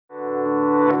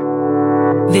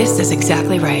This is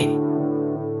exactly right.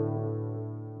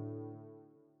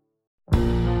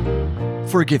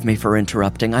 Forgive me for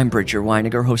interrupting. I'm Bridger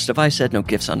Weiniger, host of I Said No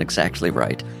Gifts on Exactly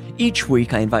Right. Each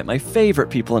week, I invite my favorite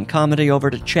people in comedy over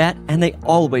to chat, and they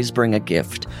always bring a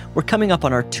gift. We're coming up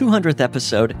on our 200th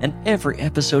episode, and every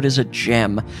episode is a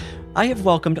gem. I have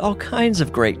welcomed all kinds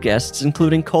of great guests,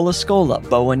 including Cola Scola,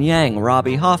 Bowen Yang,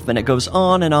 Robbie Hoffman. It goes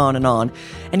on and on and on.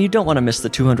 And you don't want to miss the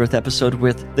 200th episode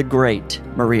with the great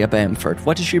Maria Bamford.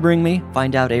 What does she bring me?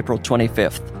 Find out April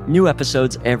 25th. New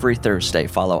episodes every Thursday.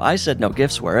 Follow I Said No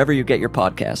Gifts wherever you get your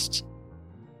podcasts.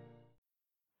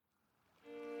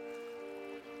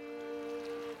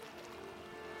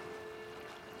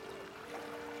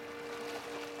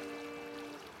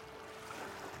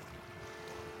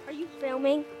 Are you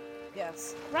filming?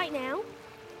 Yes. Right now?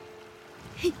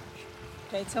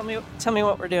 Okay, tell me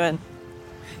what we're doing.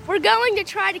 We're going to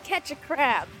try to catch a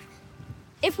crab.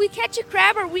 If we catch a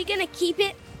crab, are we going to keep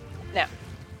it? No.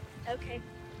 Okay.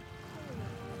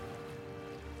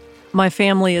 My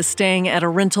family is staying at a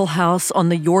rental house on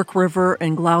the York River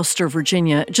in Gloucester,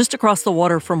 Virginia, just across the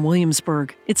water from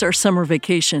Williamsburg. It's our summer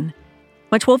vacation.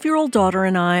 My 12-year-old daughter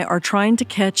and I are trying to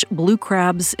catch blue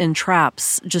crabs in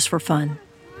traps just for fun.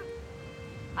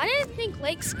 I didn't think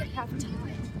lakes could have tide.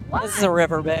 Why? This is a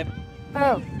river, babe.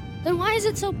 Oh, then why is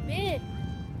it so big?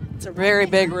 It's a very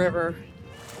big river.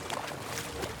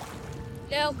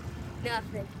 No,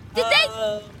 nothing.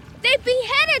 They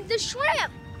beheaded the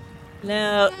shrimp.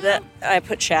 No, that I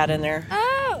put Chad in there.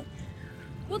 Oh,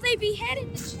 well, they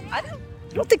beheaded the shrimp. I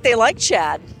don't think they like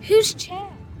Chad. Who's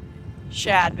Chad?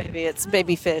 Shad, baby. It's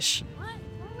baby fish. What?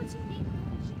 Why would you need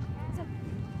fish?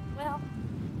 Well,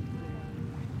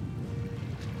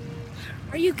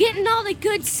 are you getting all the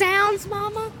good sounds,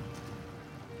 Mama?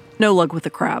 No luck with the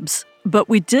crabs, but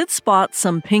we did spot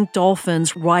some pink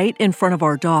dolphins right in front of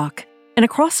our dock. And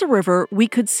across the river, we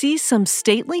could see some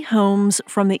stately homes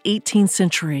from the 18th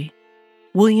century.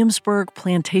 Williamsburg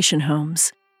plantation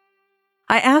homes.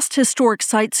 I asked historic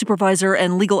site supervisor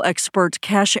and legal expert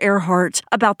Cash Earhart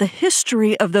about the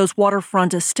history of those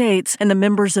waterfront estates and the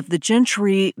members of the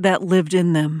gentry that lived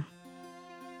in them.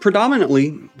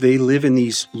 Predominantly, they live in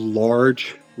these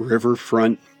large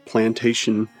riverfront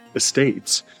plantation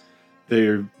estates.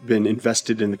 They've been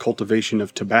invested in the cultivation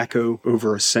of tobacco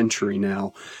over a century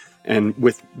now. And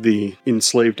with the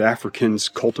enslaved Africans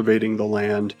cultivating the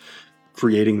land,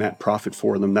 creating that profit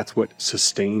for them, that's what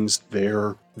sustains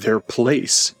their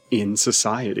place in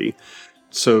society.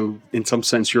 So in some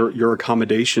sense, your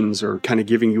accommodations are kind of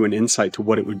giving you an insight to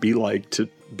what it would be like to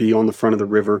be on the front of the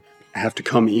river, have to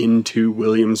come into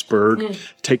Williamsburg,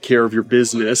 take care of your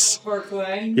business.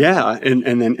 Parkway. Yeah,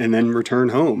 and then return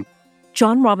home.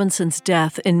 John Robinson's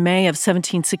death in May of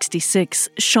 1766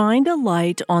 shined a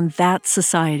light on that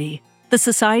society, the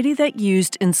society that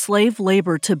used enslaved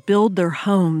labor to build their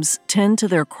homes, tend to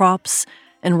their crops,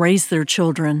 and raise their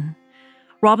children.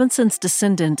 Robinson's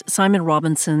descendant, Simon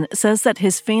Robinson, says that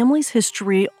his family's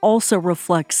history also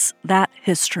reflects that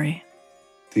history.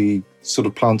 The sort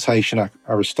of plantation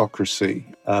aristocracy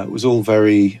was all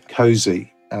very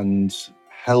cozy and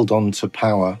held on to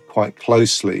power quite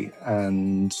closely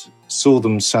and saw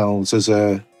themselves as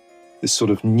this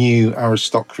sort of new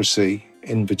aristocracy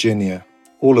in Virginia.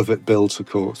 All of it built, of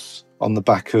course, on the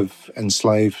back of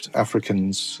enslaved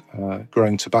Africans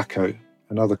growing tobacco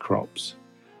and other crops.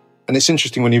 And it's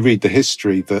interesting when you read the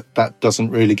history that doesn't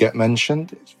really get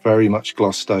mentioned. It's very much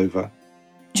glossed over.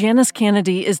 Janice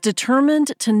Kennedy is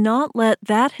determined to not let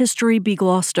that history be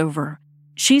glossed over.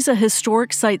 She's a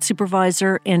historic site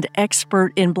supervisor and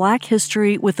expert in Black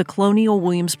history with the Colonial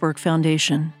Williamsburg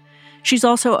Foundation. She's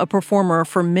also a performer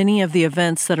for many of the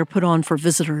events that are put on for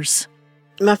visitors.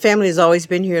 My family has always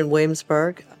been here in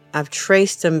Williamsburg. I've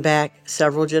traced them back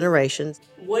several generations.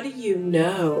 What do you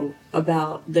know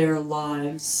about their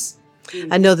lives?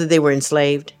 I know that they were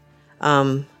enslaved,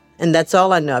 and that's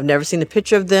all I know. I've never seen a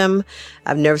picture of them.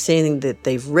 I've never seen anything that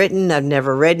they've written. I've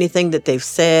never read anything that they've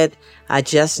said. I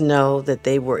just know that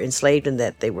they were enslaved and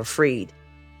that they were freed.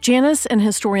 Janice and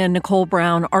historian Nicole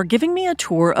Brown are giving me a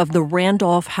tour of the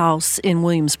Randolph House in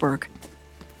Williamsburg.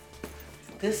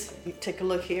 Take a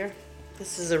look here.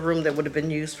 This is a room that would have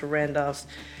been used for Randolph's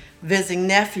visiting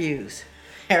nephews,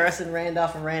 Harrison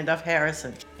Randolph and Randolph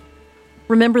Harrison.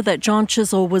 Remember that John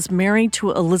Chisholm was married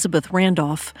to Elizabeth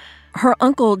Randolph. Her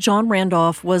uncle, John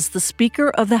Randolph, was the Speaker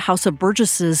of the House of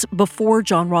Burgesses before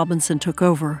John Robinson took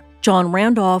over. John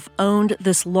Randolph owned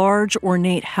this large,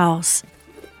 ornate house.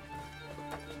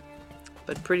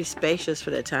 But pretty spacious for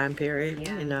that time period,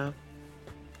 you know.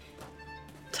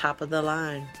 Top of the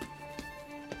line.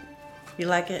 You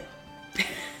like it?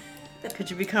 Could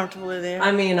you be comfortable in there?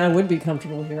 I mean, I would be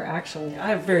comfortable here, actually. I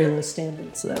have very low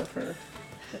standards, though, for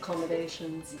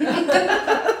accommodations.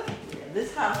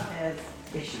 This house has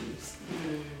issues.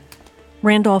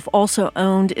 Randolph also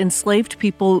owned enslaved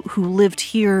people who lived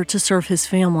here to serve his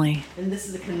family. And this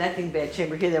is a connecting bed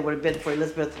chamber here that would have been for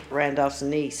Elizabeth Randolph's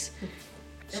niece.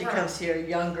 She comes here, a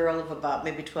young girl of about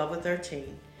maybe 12 or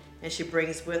 13, and she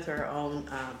brings with her own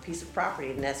piece of property,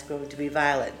 and that's going to be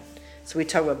Violet. So we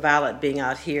talk about Violet being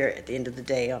out here at the end of the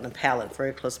day on a pallet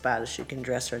very close by so she can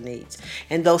dress her needs.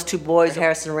 And those two boys,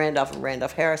 Harrison Randolph and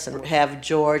Randolph Harrison, have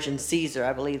George and Caesar,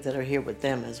 I believe, that are here with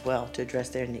them as well to address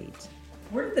their needs.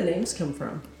 Where did the names come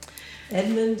from?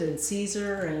 Edmund and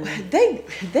Caesar and...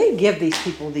 They give these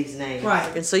people these names.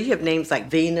 Right. And so you have names like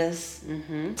Venus,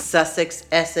 Sussex,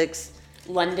 Essex.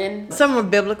 London. Some are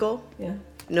biblical. Yeah.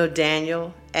 You know,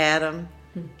 Daniel, Adam,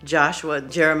 Joshua,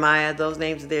 Jeremiah, those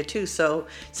names are there too. So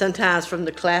sometimes from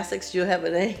the classics you'll have a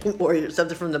name or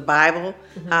something from the Bible.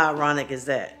 How ironic is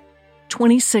that?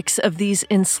 26 of these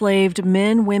enslaved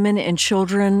men, women, and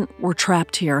children were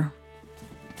trapped here.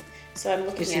 So I'm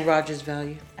looking You see at... Roger's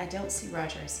value? I don't see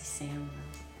Roger, I see Sam.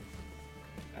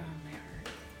 Oh, my heart.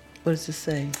 What does it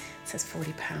say? It says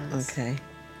 40 pounds. Okay.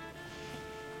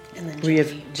 And then We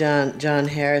Johnny. have John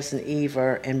Harris and Eve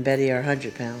and Betty are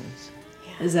 100 pounds.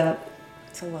 Yeah. Is that...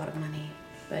 It's a lot of money,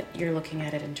 but you're looking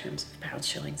at it in terms of pounds,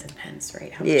 shillings, and pence,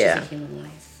 right? How Yeah. much is a human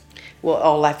life? Well,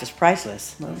 all life is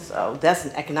priceless. So that's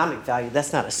an economic value.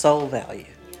 That's not a soul value.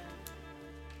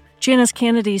 Janice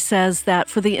Kennedy says that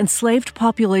for the enslaved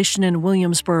population in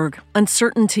Williamsburg,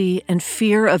 uncertainty and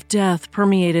fear of death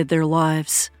permeated their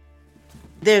lives.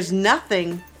 There's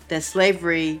nothing that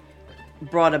slavery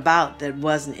brought about that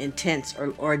wasn't intense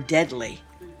or deadly.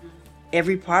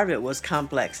 Every part of it was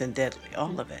complex and deadly,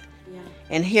 all of it.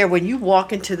 And here, when you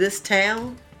walk into this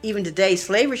town, even today,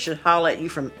 slavery should holler at you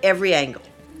from every angle.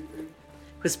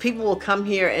 Because people will come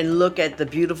here and look at the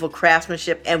beautiful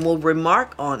craftsmanship and will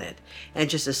remark on it. And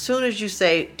just as soon as you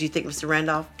say, do you think Mr.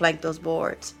 Randolph planked those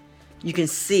boards? You can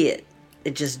see it.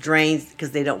 It just drains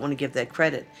because they don't want to give that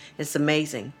credit. It's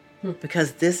amazing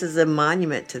because this is a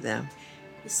monument to them.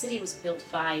 The city was built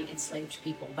by enslaved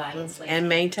people, by enslaved And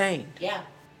maintained. Yeah.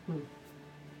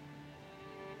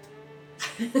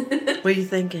 What are you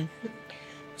thinking?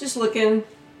 Just looking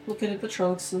at the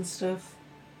trunks and stuff.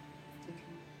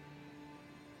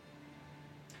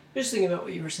 Just thinking about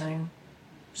what you were saying.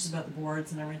 Just about the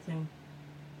boards and everything.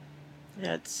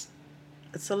 Yeah, it's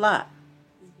a lot.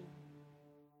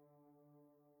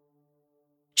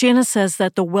 Janice says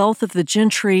that the wealth of the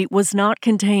gentry was not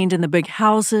contained in the big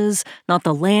houses, not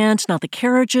the land, not the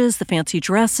carriages, the fancy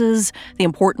dresses, the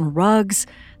important rugs.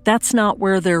 That's not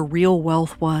where their real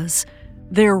wealth was.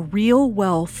 Their real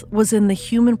wealth was in the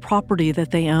human property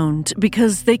that they owned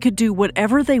because they could do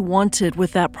whatever they wanted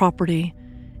with that property.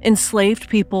 Enslaved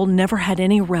people never had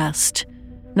any rest,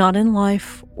 not in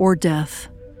life or death.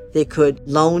 They could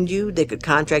loan you, they could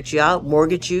contract you out,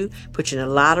 mortgage you, put you in a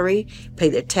lottery, pay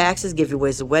their taxes, give you away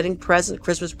as a wedding present,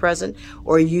 Christmas present,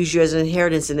 or use you as an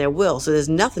inheritance in their will. So there's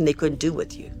nothing they couldn't do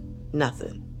with you.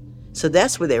 Nothing. So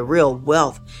that's where their real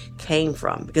wealth came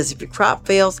from. Because if your crop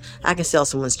fails, I can sell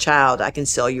someone's child, I can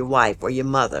sell your wife or your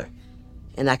mother,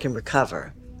 and I can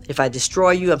recover. If I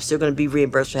destroy you, I'm still going to be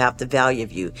reimbursed for half the value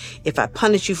of you. If I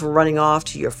punish you for running off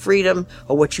to your freedom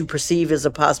or what you perceive as a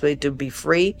possibility to be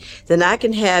free, then I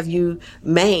can have you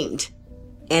maimed.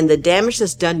 And the damage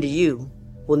that's done to you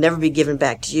will never be given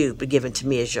back to you, but given to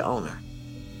me as your owner.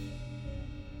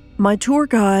 My tour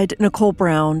guide, Nicole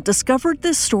Brown, discovered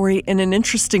this story in an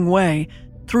interesting way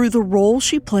through the role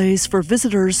she plays for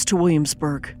visitors to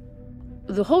Williamsburg.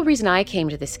 The whole reason I came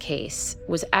to this case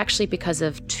was actually because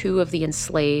of two of the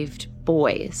enslaved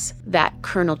boys that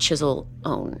Colonel Chisel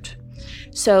owned.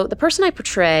 So the person I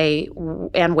portray,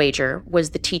 Ann Wager,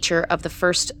 was the teacher of the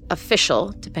first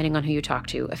official, depending on who you talk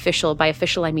to, by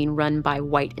official I mean run by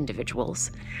white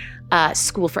individuals,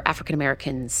 school for African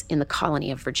Americans in the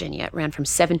colony of Virginia. It ran from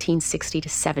 1760 to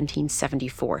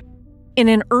 1774. In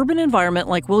an urban environment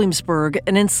like Williamsburg,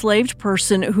 an enslaved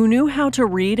person who knew how to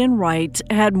read and write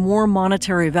had more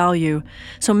monetary value.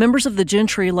 So members of the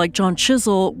gentry like John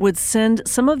Chisel would send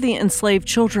some of the enslaved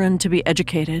children to be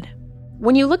educated.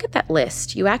 When you look at that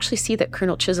list, you actually see that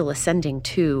Colonel Chisel is sending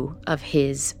two of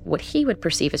his, what he would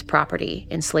perceive as property,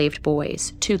 enslaved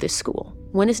boys to this school.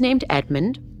 One is named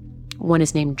Edmund, one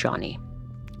is named Johnny.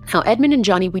 Now, Edmund and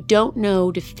Johnny, we don't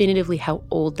know definitively how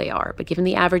old they are, but given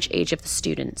the average age of the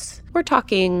students, we're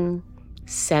talking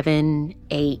 7,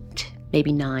 8,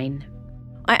 maybe 9.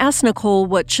 I asked Nicole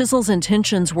what Chisel's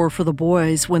intentions were for the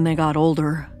boys when they got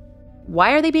older.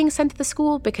 Why are they being sent to the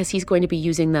school? Because he's going to be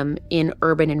using them in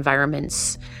urban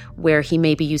environments where he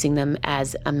may be using them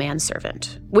as a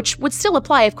manservant, which would still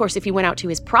apply, of course, if he went out to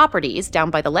his properties down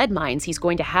by the lead mines. He's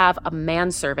going to have a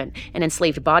manservant, an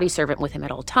enslaved body servant with him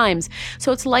at all times.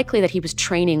 So it's likely that he was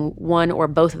training one or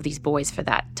both of these boys for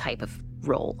that type of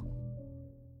role.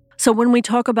 So when we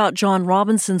talk about John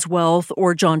Robinson's wealth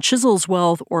or John Chisel's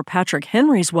wealth or Patrick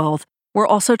Henry's wealth, we're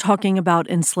also talking about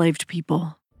enslaved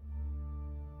people.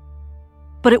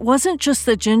 But it wasn't just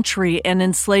the gentry and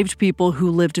enslaved people who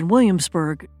lived in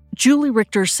Williamsburg. Julie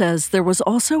Richter says there was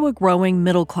also a growing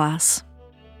middle class.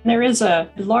 There is a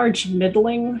large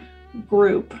middling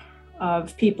group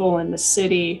of people in the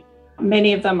city.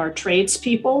 Many of them are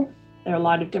tradespeople. There are a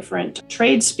lot of different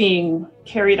trades being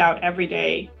carried out every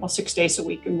day, 6 days a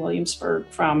week in Williamsburg,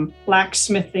 from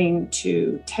blacksmithing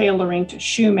to tailoring to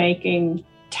shoemaking,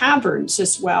 taverns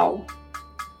as well.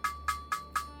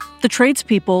 The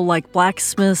tradespeople, like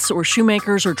blacksmiths or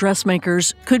shoemakers or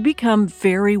dressmakers, could become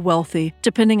very wealthy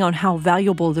depending on how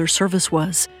valuable their service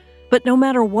was. But no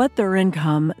matter what their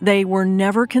income, they were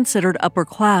never considered upper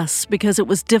class because it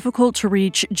was difficult to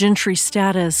reach gentry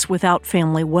status without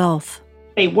family wealth.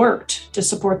 They worked to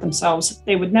support themselves.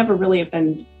 They would never really have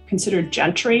been considered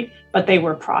gentry, but they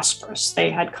were prosperous. They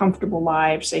had comfortable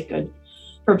lives. They could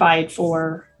provide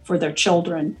for their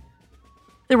children.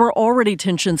 There were already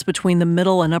tensions between the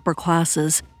middle and upper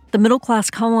classes. The middle-class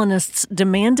colonists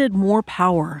demanded more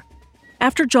power.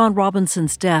 After John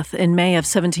Robinson's death in May of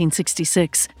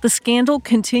 1766, the scandal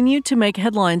continued to make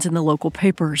headlines in the local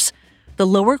papers. The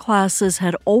lower classes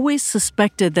had always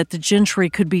suspected that the gentry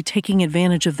could be taking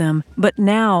advantage of them, but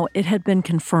now it had been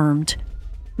confirmed.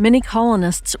 Many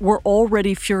colonists were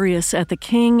already furious at the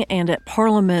king and at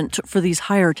Parliament for these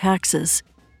higher taxes.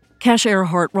 Cash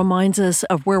Earhart reminds us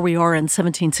of where we are in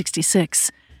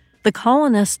 1766. The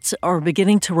colonists are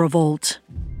beginning to revolt.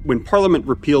 When Parliament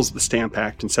repeals the Stamp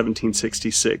Act in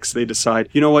 1766, they decide,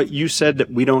 you know what, you said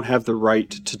that we don't have the right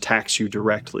to tax you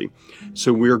directly.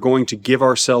 So we're going to give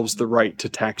ourselves the right to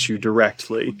tax you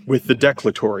directly with the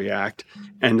Declaratory Act.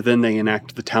 And then they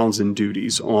enact the Townsend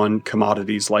duties on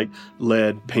commodities like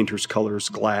lead, painter's colors,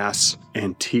 glass,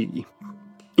 and tea,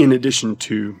 in addition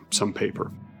to some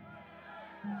paper.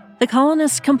 The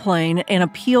colonists complain and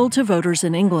appeal to voters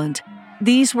in England.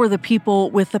 These were the people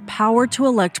with the power to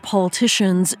elect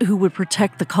politicians who would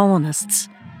protect the colonists.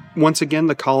 Once again,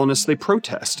 the colonists, they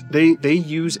protest. They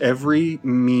use every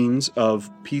means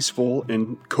of peaceful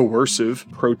and coercive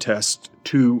protest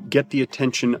to get the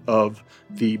attention of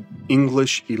the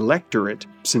English electorate,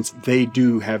 since they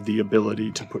do have the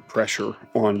ability to put pressure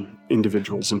on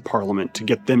individuals in Parliament to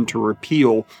get them to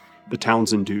repeal the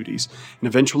Townsend duties. And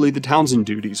eventually the Townsend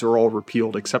duties are all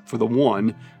repealed except for the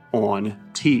one on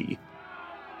tea.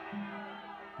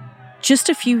 Just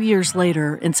a few years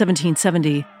later, in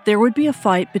 1770, there would be a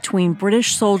fight between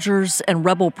British soldiers and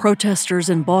rebel protesters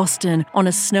in Boston on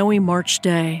a snowy March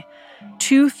day.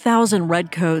 2,000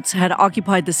 redcoats had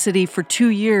occupied the city for 2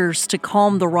 years to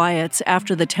calm the riots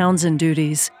after the Townsend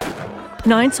duties.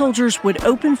 9 soldiers would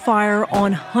open fire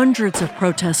on hundreds of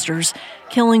protesters,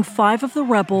 killing 5 of the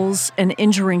rebels and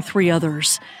injuring 3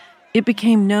 others. It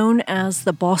became known as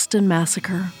the Boston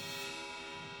Massacre.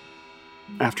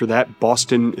 After that,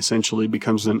 Boston essentially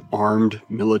becomes an armed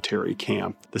military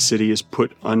camp. The city is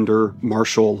put under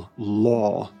martial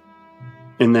law.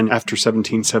 And then after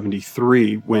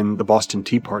 1773, when the Boston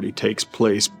Tea Party takes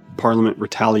place, Parliament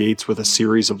retaliates with a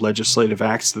series of legislative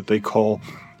acts that they call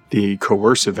the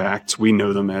coercive acts. We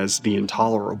know them as the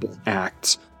intolerable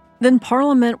acts. Then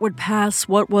Parliament would pass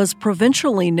what was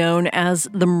provincially known as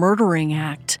the Murdering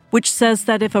Act, which says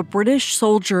that if a British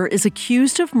soldier is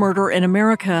accused of murder in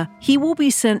America, he will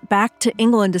be sent back to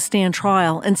England to stand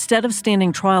trial instead of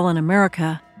standing trial in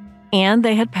America. And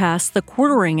they had passed the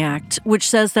Quartering Act, which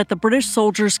says that the British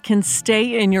soldiers can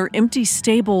stay in your empty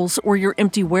stables or your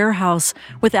empty warehouse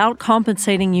without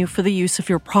compensating you for the use of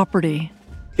your property.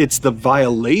 It's the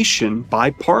violation by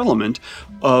Parliament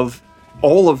of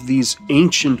all of these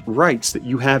ancient rights that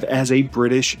you have as a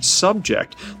British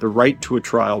subject. The right to a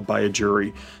trial by a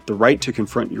jury, the right to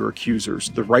confront your accusers,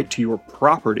 the right to your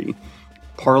property.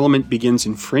 Parliament begins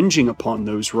infringing upon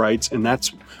those rights, and that's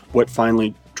what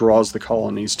finally draws the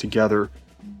colonies together.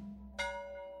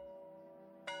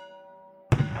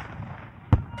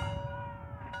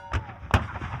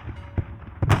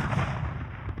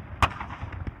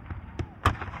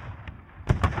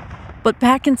 But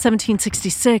back in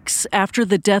 1766, after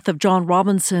the death of John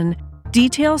Robinson,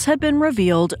 details had been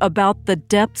revealed about the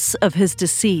depths of his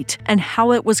deceit and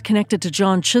how it was connected to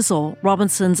John Chisel,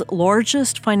 Robinson's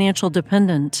largest financial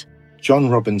dependent. John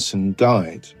Robinson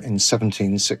died in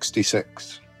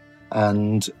 1766,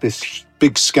 and this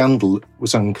big scandal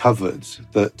was uncovered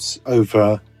that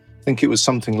over, I think it was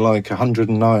something like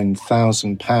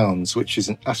 £109,000, which is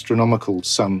an astronomical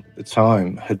sum at the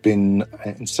time, had been,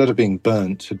 instead of being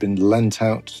burnt, had been lent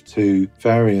out to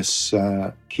various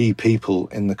key people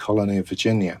in the colony of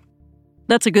Virginia.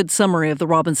 That's a good summary of the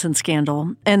Robinson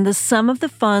scandal, and the sum of the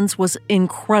funds was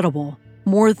incredible.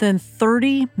 More than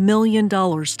 $30 million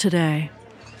today.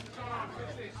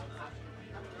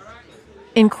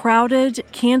 In crowded,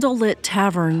 candlelit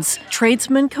taverns,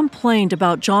 tradesmen complained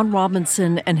about John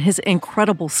Robinson and his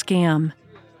incredible scam.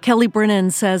 Kelly Brennan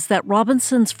says that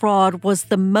Robinson's fraud was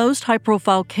the most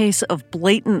high-profile case of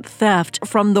blatant theft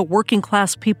from the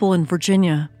working-class people in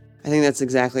Virginia. I think that's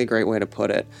exactly a great way to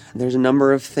put it. There's a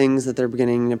number of things that they're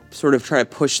beginning to sort of try to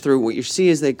push through. What you see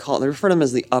is they refer to them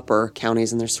as the upper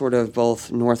counties, and they're sort of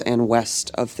both north and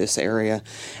west of this area.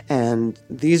 And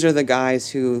these are the guys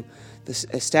who the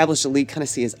established elite kind of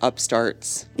see as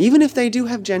upstarts. Even if they do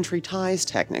have gentry ties,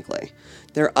 technically.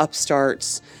 They're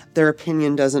upstarts, their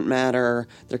opinion doesn't matter,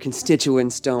 their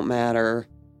constituents don't matter.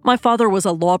 My father was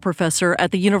a law professor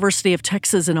at the University of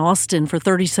Texas in Austin for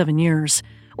 37 years.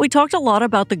 We talked a lot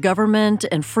about the government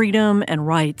and freedom and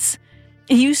rights.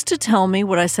 He used to tell me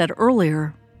what I said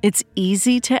earlier. It's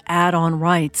easy to add on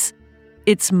rights.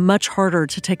 It's much harder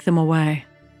to take them away.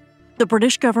 The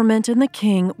British government and the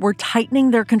king were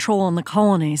tightening their control on the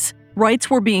colonies. Rights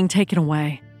were being taken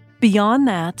away. Beyond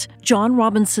that, John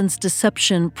Robinson's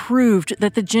deception proved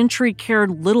that the gentry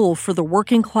cared little for the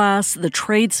working class, the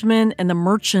tradesmen, and the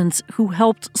merchants who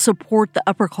helped support the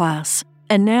upper class.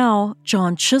 And now,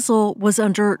 John Chisel was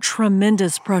under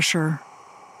tremendous pressure.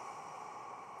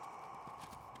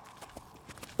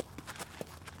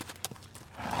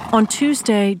 On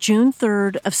Tuesday, June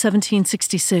 3rd of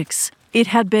 1766, it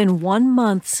had been 1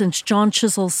 month since John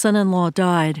Chisel's son-in-law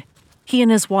died. He and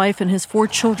his wife and his 4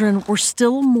 children were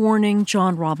still mourning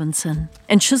John Robinson,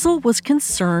 and Chisel was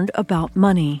concerned about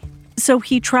money. So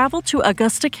he traveled to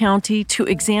Augusta County to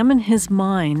examine his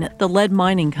mine, the lead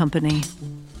mining company.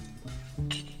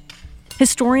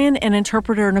 Historian and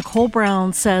interpreter Nicole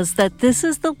Brown says that this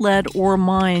is the lead ore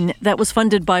mine that was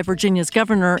funded by Virginia's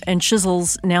governor and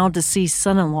Chisel's now-deceased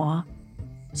son-in-law.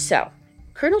 So,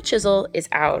 Colonel Chisel is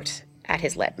out at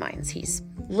his lead mines. He's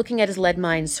looking at his lead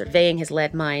mines, surveying his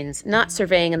lead mines, not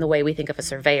surveying in the way we think of a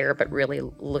surveyor, but really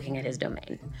looking at his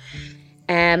domain.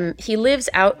 He lives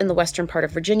out in the western part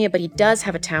of Virginia, but he does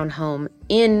have a town home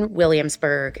in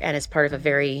Williamsburg and is part of a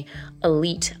very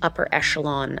elite upper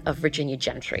echelon of Virginia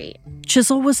gentry.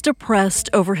 Chisel was depressed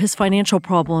over his financial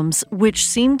problems, which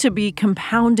seemed to be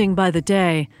compounding by the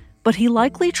day, but he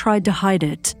likely tried to hide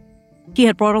it. He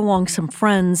had brought along some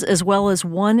friends as well as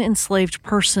one enslaved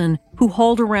person who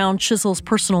hauled around Chisel's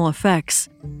personal effects.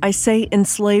 I say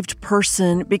enslaved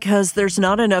person because there's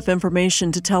not enough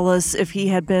information to tell us if he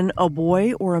had been a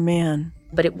boy or a man.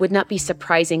 But it would not be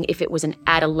surprising if it was an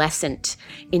adolescent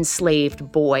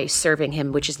enslaved boy serving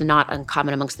him, which is not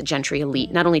uncommon amongst the gentry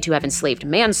elite. Not only to have enslaved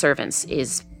manservants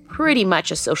is pretty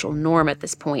much a social norm at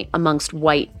this point amongst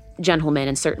white gentlemen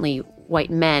and certainly white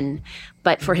men,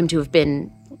 but for him to have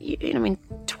been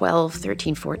 12,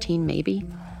 13, 14 maybe.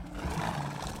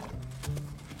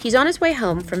 He's on his way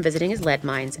home from visiting his lead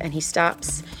mines, and he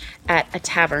stops at a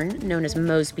tavern known as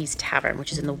Mosby's Tavern,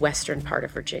 which is in the western part of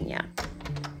Virginia.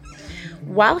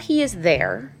 While he is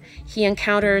there, he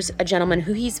encounters a gentleman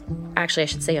who I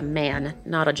should say a man,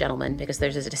 not a gentleman, because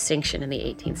there's a distinction in the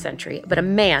 18th century, but a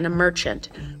man, a merchant,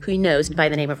 who he knows by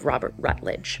the name of Robert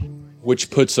Rutledge. Which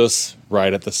puts us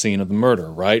right at the scene of the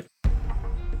murder, right?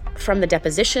 From the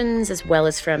depositions, as well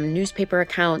as from newspaper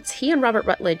accounts, he and Robert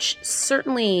Rutledge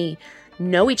certainly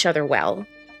know each other well.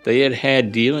 They had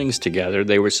had dealings together.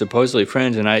 They were supposedly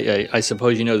friends, and I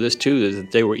suppose you know this too,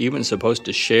 that they were even supposed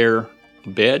to share a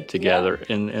bed together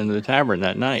in the tavern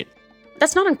that night.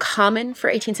 That's not uncommon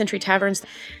for 18th century taverns.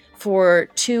 For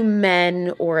 2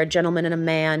 men or a gentleman and a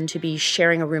man to be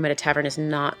sharing a room at a tavern is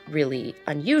not really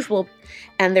unusual.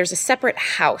 And there's a separate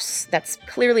house that's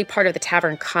clearly part of the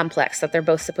tavern complex that they're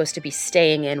both supposed to be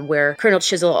staying in, where Colonel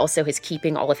Chisel also is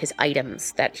keeping all of his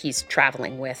items that he's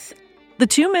traveling with. The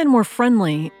 2 men were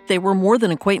friendly. They were more than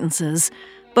acquaintances,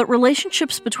 but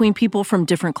relationships between people from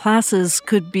different classes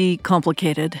could be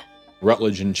complicated.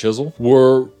 Rutledge and Chisel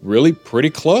were really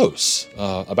pretty close,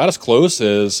 about as close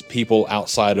as people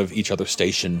outside of each other's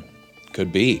station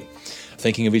could be.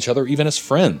 Thinking of each other even as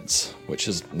friends, which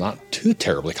is not too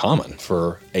terribly common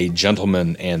for a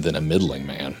gentleman and then a middling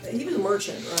man. He was a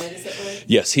merchant, right? Is that right?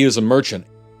 Yes, he was a merchant.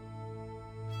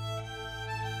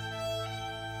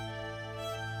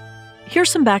 Here's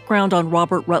some background on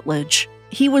Robert Rutledge.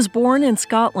 He was born in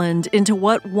Scotland into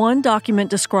what one document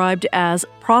described as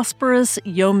prosperous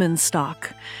yeoman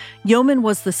stock. Yeoman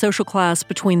was the social class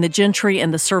between the gentry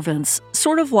and the servants,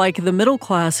 sort of like the middle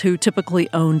class who typically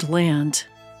owned land.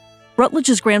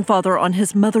 Rutledge's grandfather on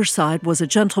his mother's side was a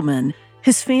gentleman.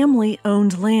 His family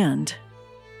owned land.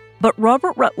 But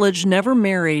Robert Rutledge never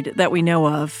married that we know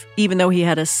of, even though he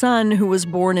had a son who was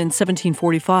born in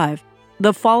 1745.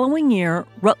 The following year,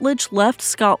 Rutledge left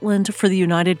Scotland for the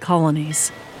United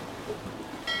Colonies.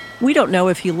 We don't know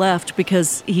if he left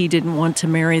because he didn't want to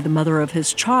marry the mother of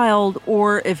his child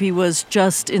or if he was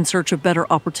just in search of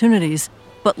better opportunities.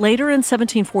 But later in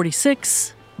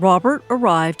 1746, Robert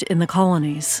arrived in the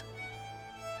colonies.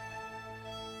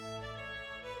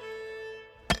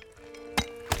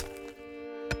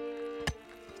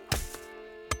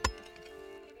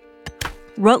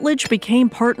 Rutledge became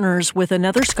partners with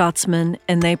another Scotsman,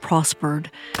 and they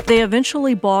prospered. They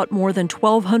eventually bought more than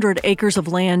 1,200 acres of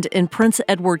land in Prince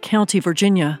Edward County,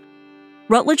 Virginia.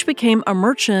 Rutledge became a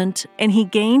merchant, and he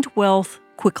gained wealth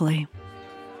quickly.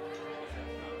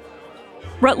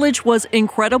 Rutledge was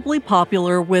incredibly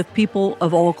popular with people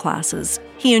of all classes.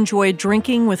 He enjoyed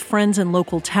drinking with friends in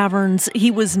local taverns. He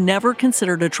was never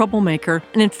considered a troublemaker.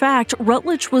 And in fact,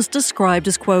 Rutledge was described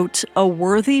as, quote, a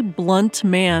worthy, blunt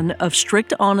man of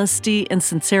strict honesty and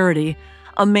sincerity,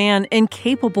 a man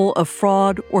incapable of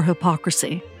fraud or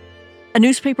hypocrisy. A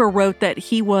newspaper wrote that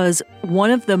he was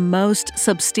one of the most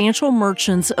substantial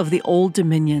merchants of the Old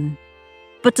Dominion.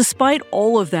 But despite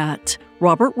all of that,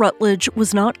 Robert Rutledge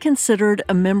was not considered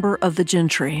a member of the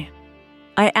gentry.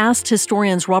 I asked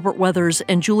historians Robert Weathers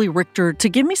and Julie Richter to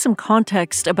give me some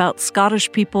context about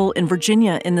Scottish people in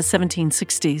Virginia in the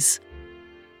 1760s.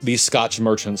 These Scotch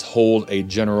merchants hold a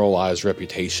generalized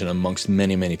reputation amongst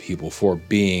many, many people for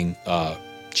being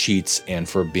cheats and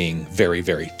for being very,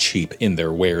 very cheap in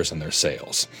their wares and their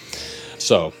sales.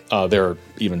 So there are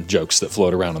even jokes that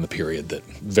float around in the period that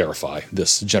verify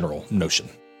this general notion.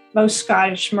 Most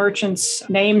Scottish merchants'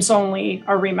 names only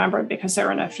are remembered because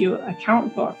they're in a few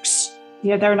account books.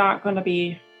 Yeah, they're not going to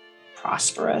be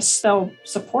prosperous. They'll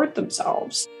support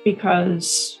themselves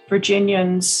because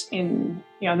Virginians in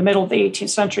the middle of the 18th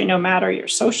century, no matter your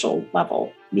social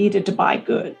level, needed to buy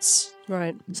goods.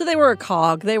 Right. So they were a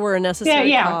cog. They were a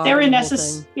necessary cog. They're a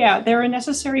they're a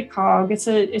necessary cog. It's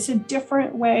a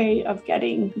different way of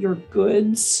getting your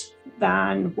goods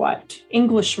than what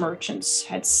English merchants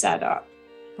had set up.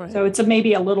 Right. So it's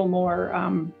maybe a little more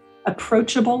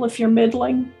approachable if you're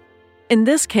middling. In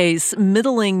this case,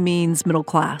 middling means middle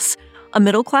class. A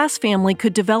middle-class family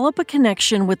could develop a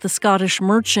connection with the Scottish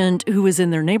merchant who is in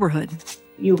their neighborhood.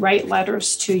 You write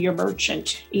letters to your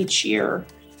merchant each year.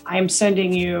 I'm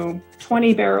sending you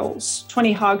 20 barrels,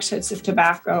 20 hogsheads of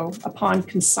tobacco upon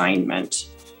consignment.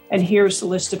 And here's the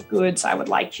list of goods I would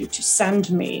like you to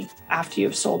send me after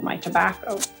you've sold my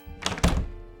tobacco.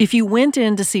 If you went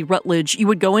in to see Rutledge, you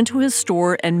would go into his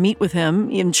store and meet with him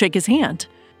and shake his hand.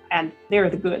 And there are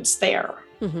the goods there.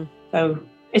 Mm-hmm. So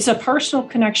it's a personal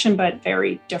connection, but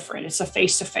very different. It's a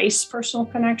face-to-face personal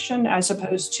connection as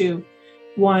opposed to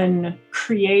one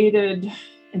created,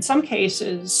 in some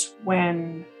cases,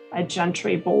 when a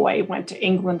gentry boy went to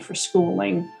England for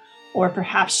schooling, or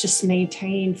perhaps just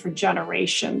maintained for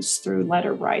generations through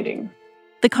letter writing.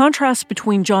 The contrast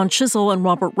between John Chisel and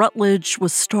Robert Rutledge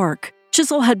was stark.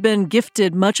 Chisel had been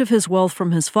gifted much of his wealth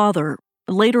from his father.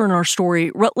 Later in our story,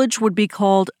 Rutledge would be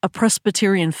called a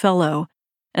Presbyterian Fellow,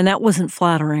 and that wasn't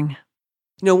flattering.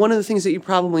 One of the things that you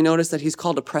probably noticed that he's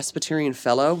called a Presbyterian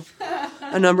Fellow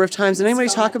a number of times. Did anybody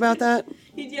talk about that?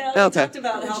 Yeah, okay. We talked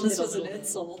about how this was an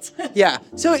insult. Yeah.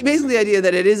 So basically the idea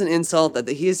that it is an insult, that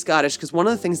he is Scottish, because one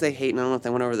of the things they hate, and I don't know if they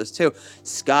went over this too,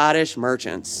 Scottish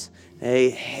merchants.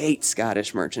 They hate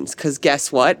Scottish merchants because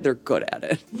guess what? They're good at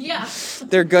it. Yeah.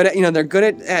 They're good at, they're good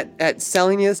at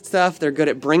selling you stuff. They're good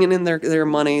at bringing in their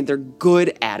money. They're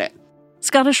good at it.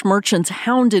 Scottish merchants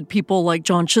hounded people like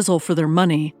John Chisel for their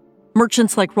money.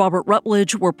 Merchants like Robert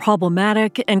Rutledge were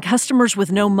problematic, and customers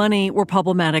with no money were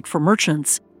problematic for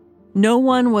merchants. No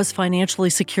one was financially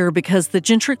secure because the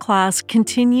gentry class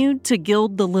continued to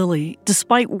gild the lily,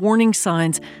 despite warning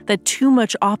signs that too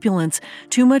much opulence,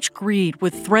 too much greed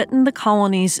would threaten the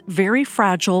colony's very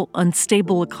fragile,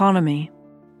 unstable economy.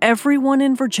 Everyone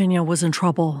in Virginia was in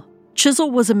trouble.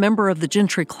 Chisel was a member of the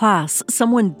gentry class,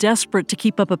 someone desperate to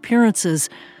keep up appearances,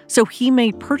 so he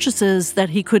made purchases that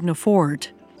he couldn't afford.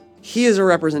 He is a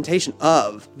representation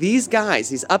of these guys,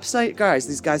 these upside guys,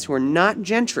 these guys who are not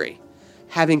gentry,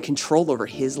 having control over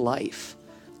his life.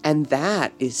 And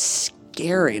that is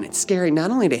scary, and it's scary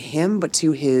not only to him, but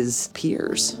to his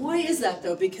peers. Why is that,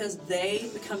 though? Because they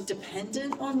become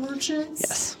dependent on merchants?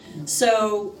 Yes.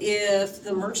 So if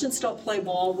the merchants don't play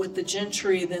ball with the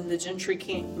gentry, then the gentry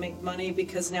can't make money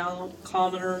because now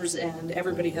commoners and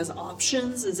everybody has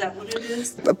options? Is that what it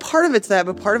is? But part of it's that,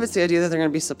 but part of it's the idea that they're going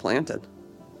to be supplanted.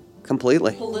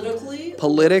 Completely.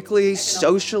 Politically,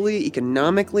 socially,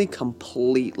 economically,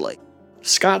 completely.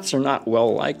 Scots are not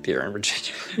well liked here in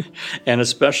Virginia, and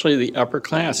especially the upper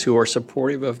class who are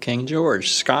supportive of King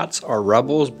George. Scots are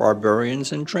rebels,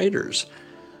 barbarians, and traitors.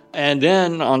 And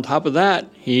then on top of that,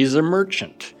 he's a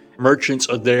merchant. Merchants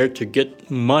are there to get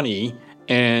money,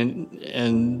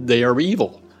 and they are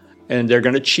evil, and they're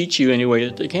going to cheat you any way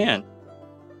that they can.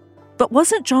 But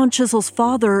wasn't John Chisel's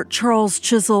father, Charles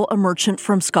Chisel, a merchant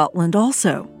from Scotland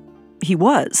also? He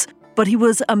was, but he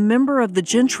was a member of the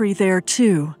gentry there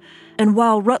too. And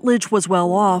while Rutledge was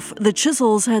well off, the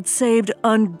Chisels had saved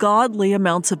ungodly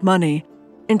amounts of money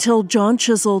until John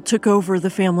Chisel took over the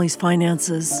family's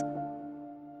finances.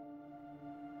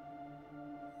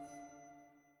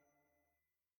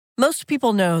 Most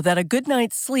people know that a good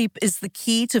night's sleep is the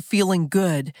key to feeling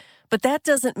good, but that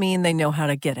doesn't mean they know how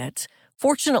to get it.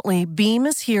 Fortunately, Beam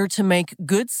is here to make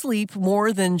good sleep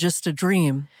more than just a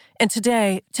dream. And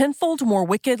today, Tenfold More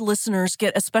Wicked listeners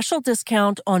get a special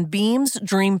discount on Beam's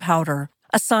Dream Powder,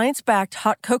 a science-backed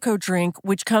hot cocoa drink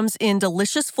which comes in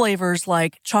delicious flavors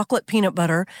like chocolate peanut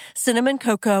butter, cinnamon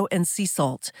cocoa, and sea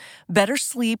salt. Better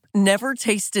sleep never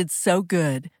tasted so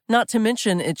good, not to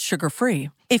mention it's sugar-free.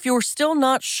 If you're still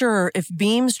not sure if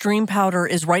Beam's Dream Powder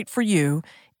is right for you,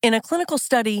 in a clinical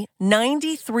study,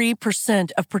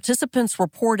 93% of participants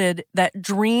reported that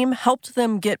Dream helped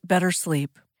them get better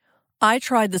sleep. I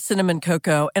tried the cinnamon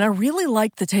cocoa, and I really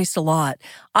liked the taste a lot.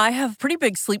 I have pretty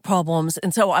big sleep problems,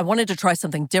 and so I wanted to try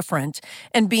something different.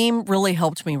 And Beam really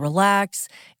helped me relax,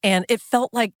 and it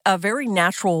felt like a very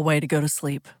natural way to go to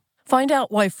sleep. Find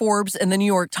out why Forbes and the New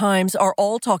York Times are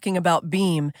all talking about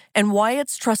Beam and why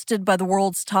it's trusted by the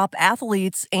world's top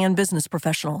athletes and business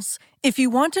professionals. If you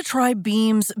want to try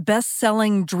Beam's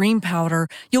best-selling Dream Powder,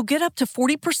 you'll get up to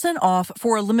 40% off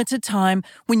for a limited time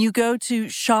when you go to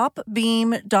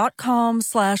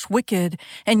shopbeam.com/wicked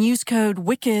and use code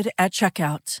WICKED at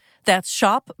checkout. That's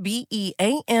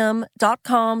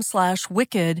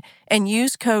shopbeam.com/wicked and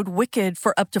use code WICKED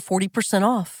for up to 40%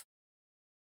 off.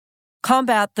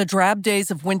 Combat the drab days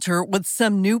of winter with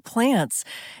some new plants.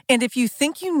 And if you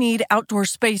think you need outdoor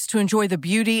space to enjoy the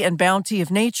beauty and bounty of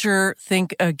nature,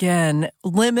 think again.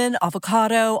 Lemon,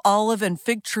 avocado, olive, and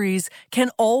fig trees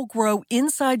can all grow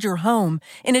inside your home,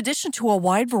 in addition to a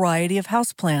wide variety of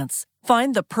houseplants.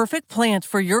 Find the perfect plant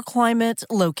for your climate,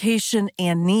 location,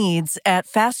 and needs at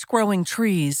Fast Growing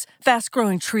Trees. Fast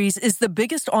Growing Trees is the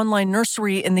biggest online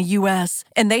nursery in the U.S.,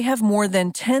 and they have more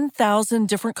than 10,000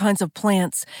 different kinds of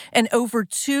plants and over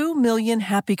 2 million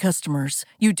happy customers.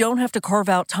 You don't have to carve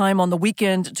out time on the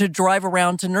weekend to drive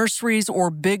around to nurseries or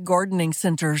big gardening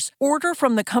centers. Order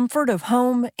from the comfort of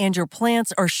home, and your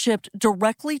plants are shipped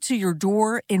directly to your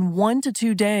door in 1 to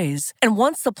 2 days. And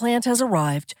once the plant has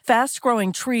arrived, Fast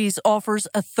Growing Trees offers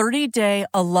a 30-day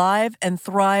Alive and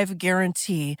Thrive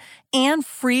guarantee and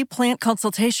free plant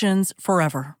consultations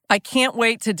forever. I can't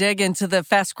wait to dig into the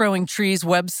Fast Growing Trees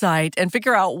website and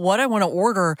figure out what I want to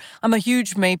order. I'm a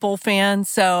huge maple fan,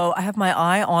 so I have my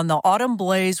eye on the Autumn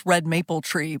Blaze red maple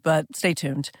tree, but stay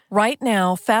tuned. Right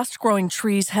now, Fast Growing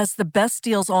Trees has the best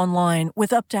deals online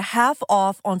with up to half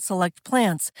off on select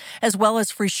plants, as well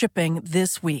as free shipping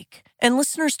this week. And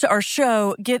listeners to our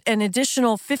show get an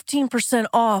additional 15%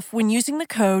 off when using the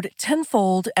code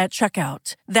TENFOLD at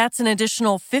checkout. That's an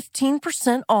additional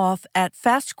 15% off at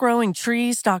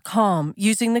fastgrowingtrees.com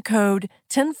using the code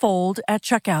TENFOLD at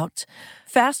checkout.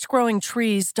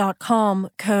 Fastgrowingtrees.com,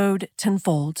 code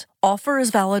TENFOLD. Offer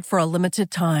is valid for a limited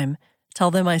time.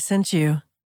 Tell them I sent you.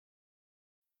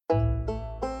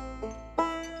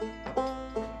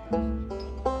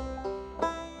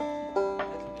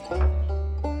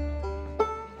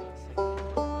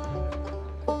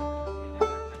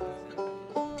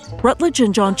 Rutledge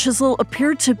and John Chisel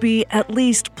appeared to be at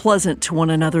least pleasant to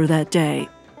one another that day.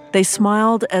 They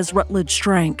smiled as Rutledge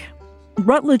drank.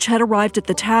 Rutledge had arrived at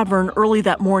the tavern early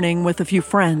that morning with a few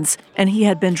friends, and he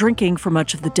had been drinking for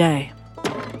much of the day.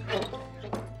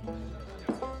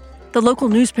 The local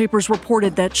newspapers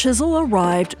reported that Chisel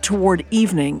arrived toward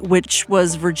evening, which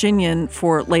was Virginian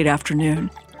for late afternoon.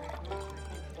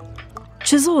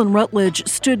 Chisel and Rutledge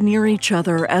stood near each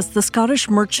other as the Scottish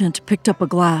merchant picked up a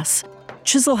glass.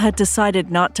 Chisel had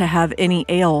decided not to have any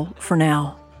ale for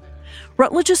now.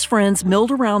 Rutledge's friends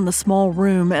milled around the small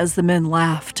room as the men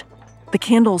laughed. The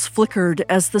candles flickered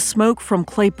as the smoke from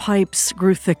clay pipes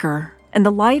grew thicker, and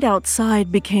the light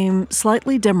outside became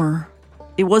slightly dimmer.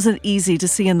 It wasn't easy to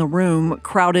see in the room,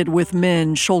 crowded with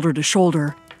men shoulder to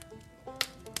shoulder.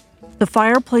 The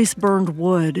fireplace burned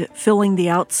wood, filling the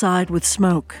outside with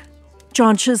smoke.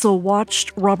 John Chisel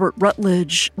watched Robert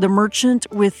Rutledge, the merchant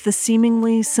with the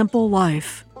seemingly simple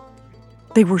life.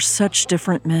 They were such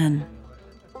different men.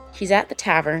 He's at the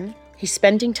tavern. He's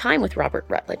spending time with Robert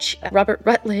Rutledge. Robert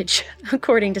Rutledge,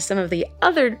 according to some of the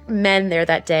other men there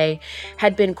that day,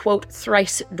 had been, quote,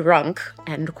 thrice drunk,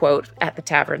 end quote, at the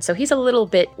tavern. So he's a little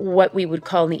bit what we would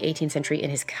call in the 18th century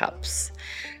in his cups.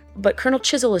 But Colonel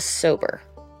Chisel is sober,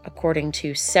 according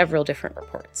to several different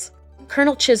reports.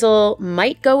 Colonel Chisel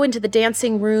might go into the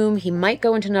dancing room, he might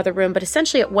go into another room, but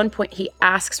essentially at one point he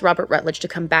asks Robert Rutledge to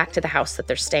come back to the house that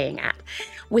they're staying at.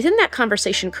 Within that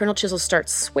conversation, Colonel Chisel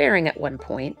starts swearing at one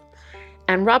point,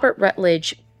 and Robert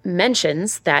Rutledge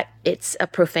mentions that it's a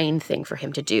profane thing for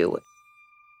him to do.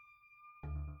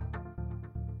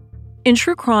 In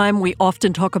true crime, we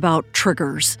often talk about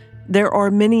triggers. There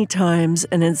are many times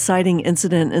an inciting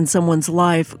incident in someone's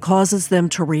life causes them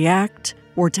to react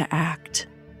or to act.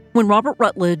 When Robert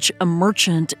Rutledge, a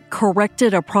merchant,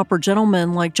 corrected a proper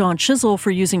gentleman like John Chisel for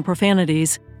using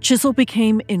profanities, Chisel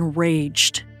became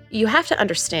enraged. You have to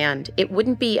understand, it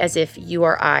wouldn't be as if you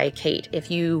or I, Kate,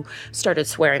 if you started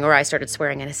swearing or I started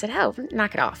swearing and I said, oh,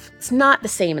 knock it off. It's not the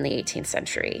same in the 18th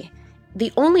century.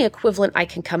 The only equivalent I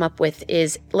can come up with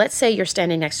is, let's say you're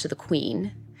standing next to the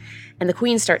Queen, and the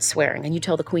Queen starts swearing, and you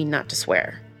tell the Queen not to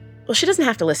swear. Well, she doesn't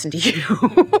have to listen to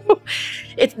you.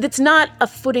 It's not a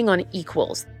footing on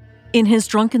equals. In his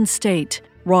drunken state,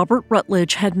 Robert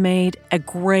Rutledge had made a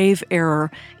grave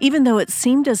error, even though it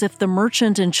seemed as if the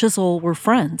merchant and Chisel were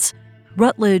friends.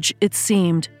 Rutledge, it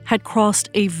seemed, had crossed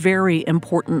a very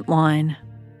important line.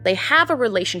 They have a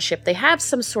relationship. They have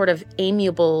some sort of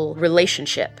amiable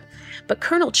relationship. But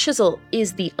Colonel Chisel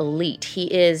is the elite. He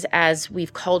is, as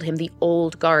we've called him, the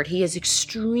old guard. He is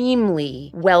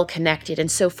extremely well-connected. And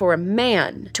so for a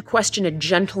man to question a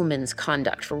gentleman's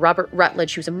conduct, for Robert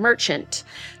Rutledge, who's a merchant,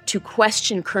 to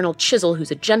question Colonel Chisel,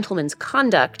 who's a gentleman's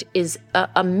conduct, is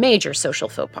a major social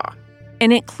faux pas.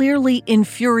 And it clearly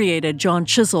infuriated John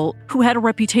Chisel, who had a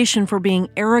reputation for being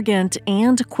arrogant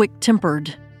and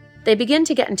quick-tempered. They begin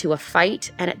to get into a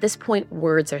fight, and at this point,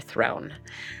 words are thrown.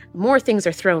 More things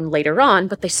are thrown later on,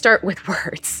 but they start with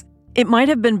words. It might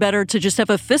have been better to just have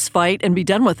a fist fight and be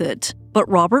done with it. But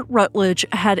Robert Rutledge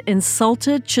had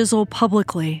insulted Chisel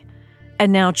publicly,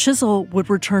 and now Chisel would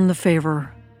return the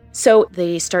favor. So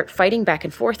they start fighting back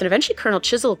and forth, and eventually Colonel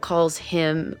Chisel calls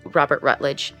him, Robert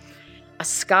Rutledge, a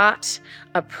Scot,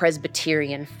 a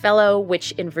Presbyterian fellow,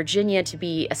 which in Virginia, to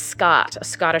be a Scot, a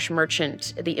Scottish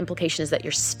merchant, the implication is that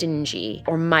you're stingy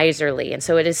or miserly, and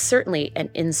so it is certainly an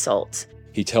insult.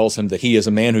 He tells him that he is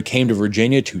a man who came to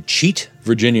Virginia to cheat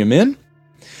Virginia men.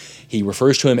 He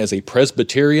refers to him as a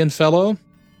Presbyterian fellow.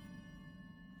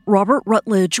 Robert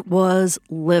Rutledge was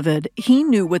livid. He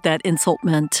knew what that insult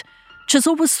meant.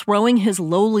 Chisel was throwing his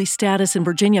lowly status in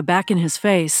Virginia back in his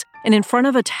face, and in front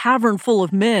of a tavern full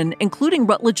of men, including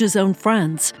Rutledge's own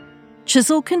friends.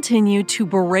 Chisel continued to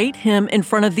berate him in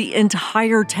front of the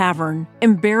entire tavern,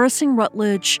 embarrassing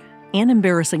Rutledge and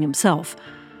embarrassing himself.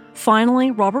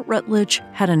 Finally, Robert Rutledge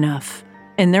had enough,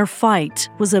 and their fight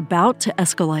was about to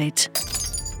escalate.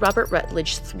 Robert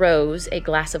Rutledge throws a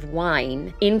glass of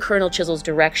wine in Colonel Chisel's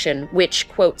direction, which,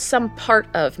 quote, some part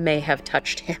of may have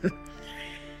touched him.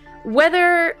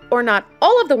 Whether or not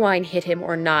all of the wine hit him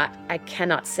or not, I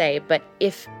cannot say, but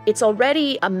if it's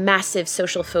already a massive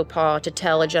social faux pas to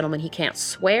tell a gentleman he can't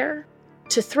swear,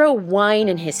 to throw wine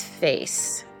in his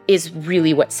face is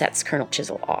really what sets Colonel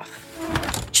Chisel off.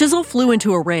 Chisel flew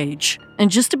into a rage. And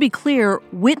just to be clear,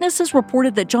 witnesses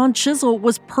reported that John Chisel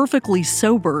was perfectly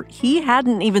sober. He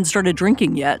hadn't even started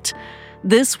drinking yet.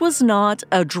 This was not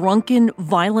a drunken,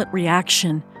 violent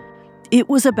reaction. It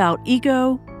was about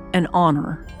ego and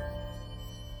honor.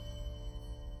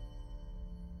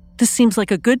 This seems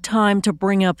like a good time to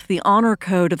bring up the honor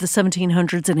code of the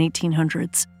 1700s and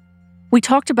 1800s. We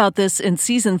talked about this in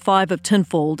Season 5 of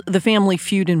Tenfold, The Family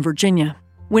Feud in Virginia.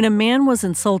 When a man was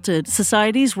insulted,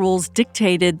 society's rules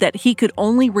dictated that he could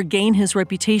only regain his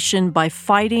reputation by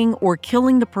fighting or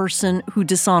killing the person who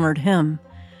dishonored him.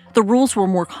 The rules were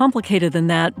more complicated than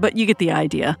that, but you get the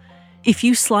idea. If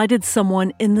you slighted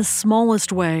someone in the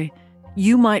smallest way,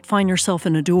 you might find yourself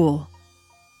in a duel.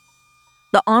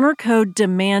 The honor code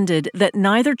demanded that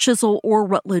neither Chisel or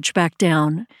Rutledge back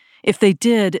down. If they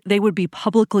did, they would be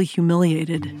publicly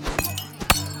humiliated.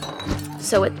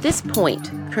 So at this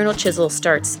point, Colonel Chisel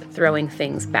starts throwing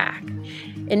things back.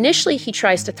 Initially, he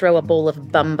tries to throw a bowl of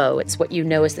bumbo. It's what you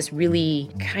know as this really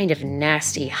kind of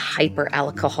nasty,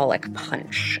 hyper-alcoholic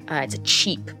punch. It's a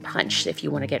cheap punch if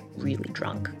you want to get really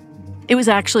drunk. It was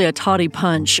actually a toddy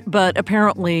punch, but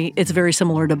apparently it's very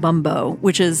similar to bumbo,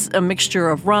 which is a mixture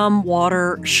of rum,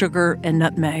 water, sugar, and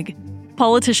nutmeg.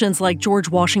 Politicians like George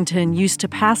Washington used to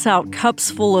pass out cups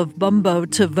full of bumbo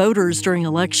to voters during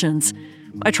elections.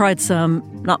 I tried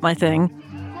some, not my thing.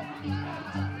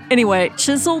 Anyway,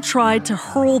 Chisel tried to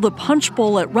hurl the punch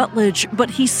bowl at Rutledge, but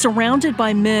he's surrounded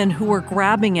by men who were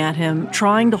grabbing at him,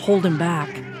 trying to hold him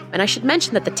back. And I should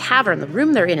mention that the tavern, the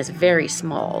room they're in, is very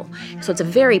small. So it's a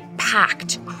very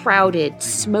packed, crowded,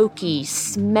 smoky,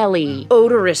 smelly,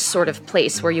 odorous sort of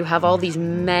place where you have all these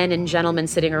men and gentlemen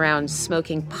sitting around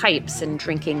smoking pipes and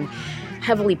drinking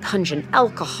heavily pungent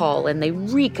alcohol, and they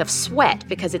reek of sweat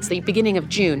because it's the beginning of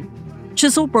June.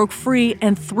 Chisel broke free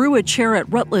and threw a chair at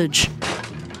Rutledge.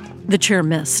 The chair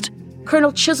missed.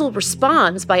 Colonel Chisel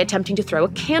responds by attempting to throw a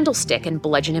candlestick and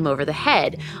bludgeon him over the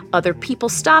head. Other people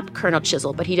stop Colonel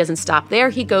Chisel, but he doesn't stop there.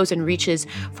 He goes and reaches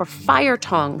for fire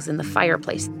tongs in the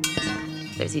fireplace.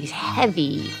 There's these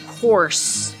heavy,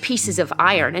 coarse pieces of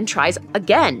iron and tries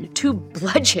again to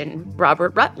bludgeon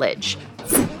Robert Rutledge.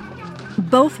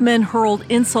 Both men hurled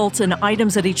insults and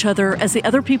items at each other as the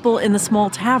other people in the small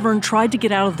tavern tried to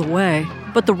get out of the way,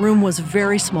 but the room was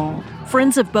very small.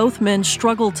 Friends of both men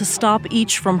struggled to stop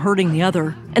each from hurting the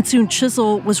other, and soon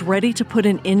Chisel was ready to put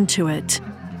an end to it.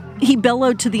 He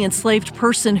bellowed to the enslaved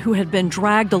person who had been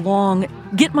dragged along,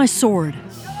 "Get my sword."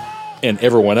 And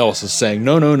everyone else is saying,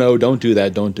 no, don't do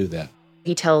that, don't do that.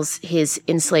 He tells his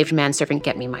enslaved manservant,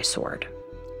 "Get me my sword."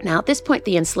 Now, at this point,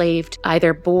 the enslaved,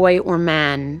 either boy or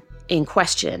man in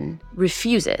question,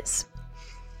 refuses.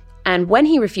 And when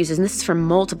he refuses, and this is from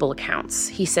multiple accounts,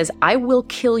 he says, "I will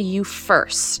kill you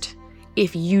first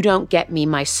if you don't get me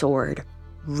my sword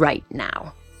right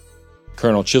now."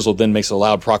 Colonel Chisel then makes a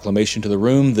loud proclamation to the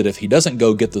room that if he doesn't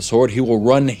go get the sword, he will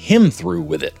run him through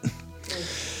with it.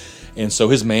 And so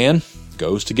his man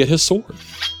goes to get his sword.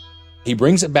 He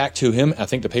brings it back to him. I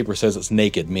think the paper says it's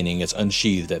naked, meaning it's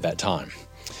unsheathed at that time.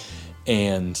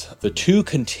 And the two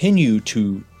continue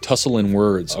to tussle in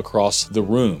words across the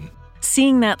room.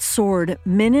 Seeing that sword,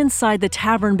 men inside the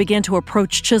tavern began to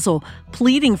approach Chisel,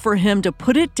 pleading for him to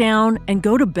put it down and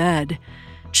go to bed.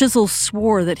 Chisel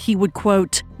swore that he would,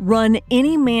 quote, "run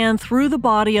any man through the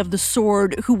body of the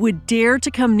sword who would dare to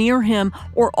come near him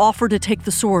or offer to take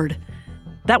the sword."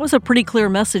 That was a pretty clear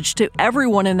message to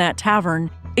everyone in that tavern,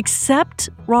 except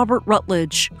Robert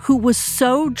Rutledge, who was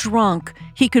so drunk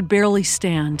he could barely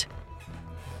stand.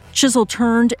 Chisel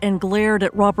turned and glared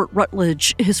at Robert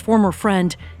Rutledge, his former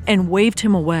friend, and waved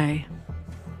him away.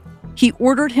 He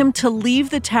ordered him to leave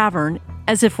the tavern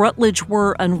as if Rutledge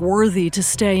were unworthy to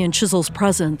stay in Chisel's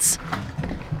presence.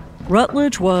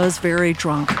 Rutledge was very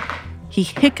drunk. He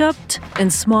hiccuped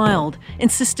and smiled,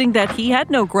 insisting that he had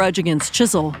no grudge against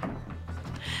Chisel.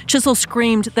 Chisel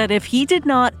screamed that if he did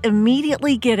not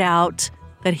immediately get out,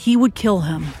 that he would kill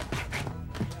him.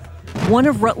 One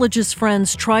of Rutledge's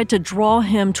friends tried to draw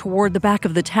him toward the back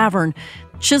of the tavern.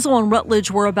 Chisel and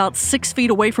Rutledge were about 6 feet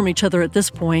away from each other at this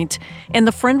point, and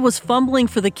the friend was fumbling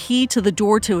for the key to the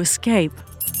door to escape.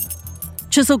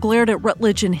 Chisel glared at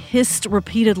Rutledge and hissed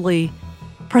repeatedly,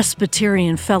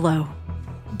 "Presbyterian fellow."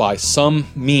 By some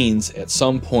means, at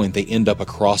some point, they end up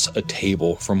across a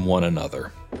table from one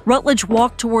another. Rutledge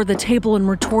walked toward the table and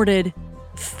retorted,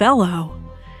 "Fellow."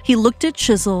 He looked at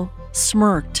Chisel,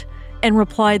 smirked, and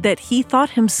replied that he thought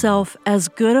himself as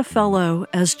good a fellow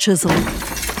as Chisel.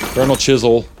 Colonel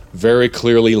Chisel very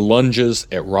clearly lunges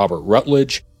at Robert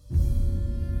Rutledge.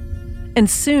 And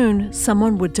soon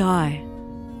someone would die.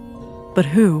 But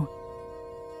who?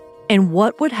 And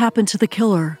what would happen to the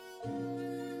killer?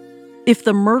 If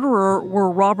the murderer were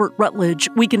Robert Rutledge,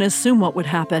 we can assume what would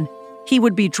happen. He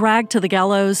would be dragged to the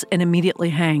gallows and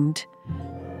immediately hanged.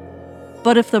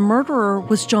 But if the murderer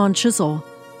was John Chisel,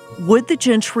 would the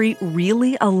gentry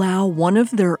really allow one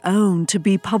of their own to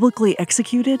be publicly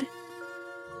executed?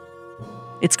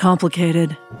 It's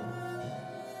complicated.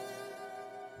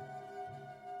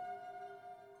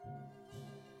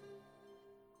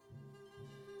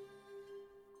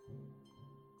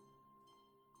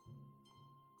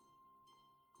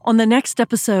 On the next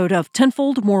episode of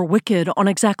Tenfold More Wicked on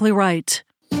Exactly Right.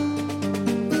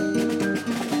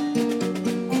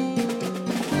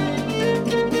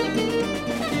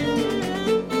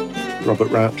 Robert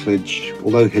Rutledge,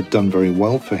 although he'd done very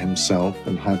well for himself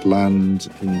and had land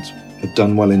and had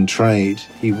done well in trade,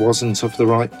 he wasn't of the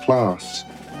right class.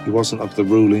 He wasn't of the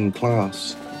ruling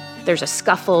class. There's a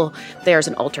scuffle, there's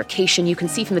an altercation. You can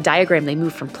see from the diagram they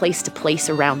move from place to place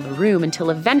around the room until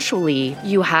eventually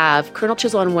you have Colonel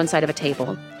Chisel on one side of a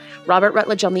table, Robert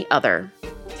Rutledge on the other.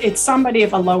 It's somebody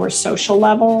of a lower social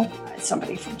level,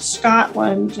 somebody from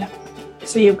Scotland.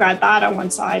 So you've got that on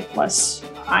one side, plus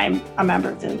I'm a member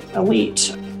of the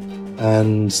elite.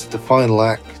 And the final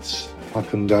act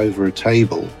happened over a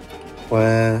table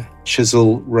where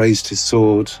Chisel raised his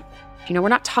sword. You know, we're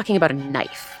not talking about a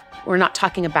knife. We're not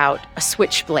talking about a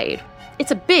switchblade.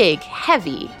 It's a big,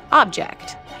 heavy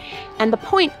object. And the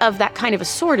point of that kind of a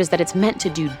sword is that it's meant to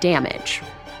do damage.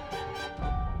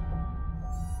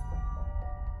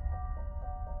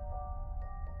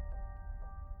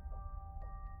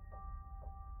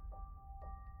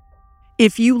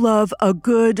 If you love a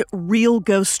good, real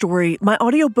ghost story, my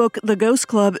audiobook, The Ghost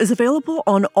Club, is available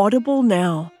on Audible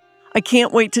now. I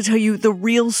can't wait to tell you the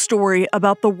real story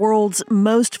about the world's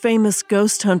most famous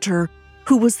ghost hunter,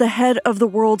 who was the head of the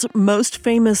world's most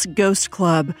famous ghost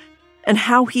club, and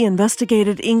how he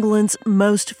investigated England's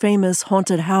most famous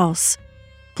haunted house.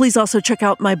 Please also check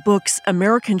out my books,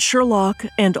 American Sherlock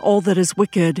and All That Is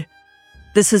Wicked.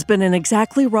 This has been an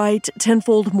Exactly Right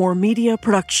Tenfold More Media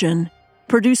production.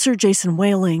 Producer Jason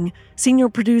Whaling, Senior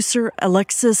Producer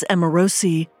Alexis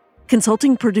Amorosi,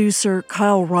 Consulting Producer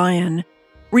Kyle Ryan,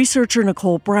 Researcher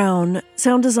Nicole Brown,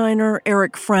 Sound Designer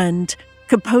Eric Friend,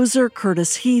 Composer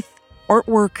Curtis Heath,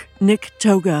 Artwork Nick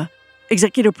Toga,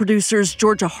 Executive Producers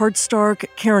Georgia Hardstark,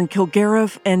 Karen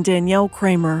Kilgariff, and Danielle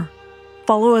Kramer.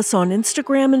 Follow us on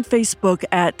Instagram and Facebook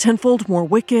at Tenfold More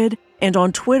Wicked and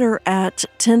on Twitter at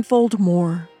Tenfold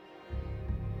More.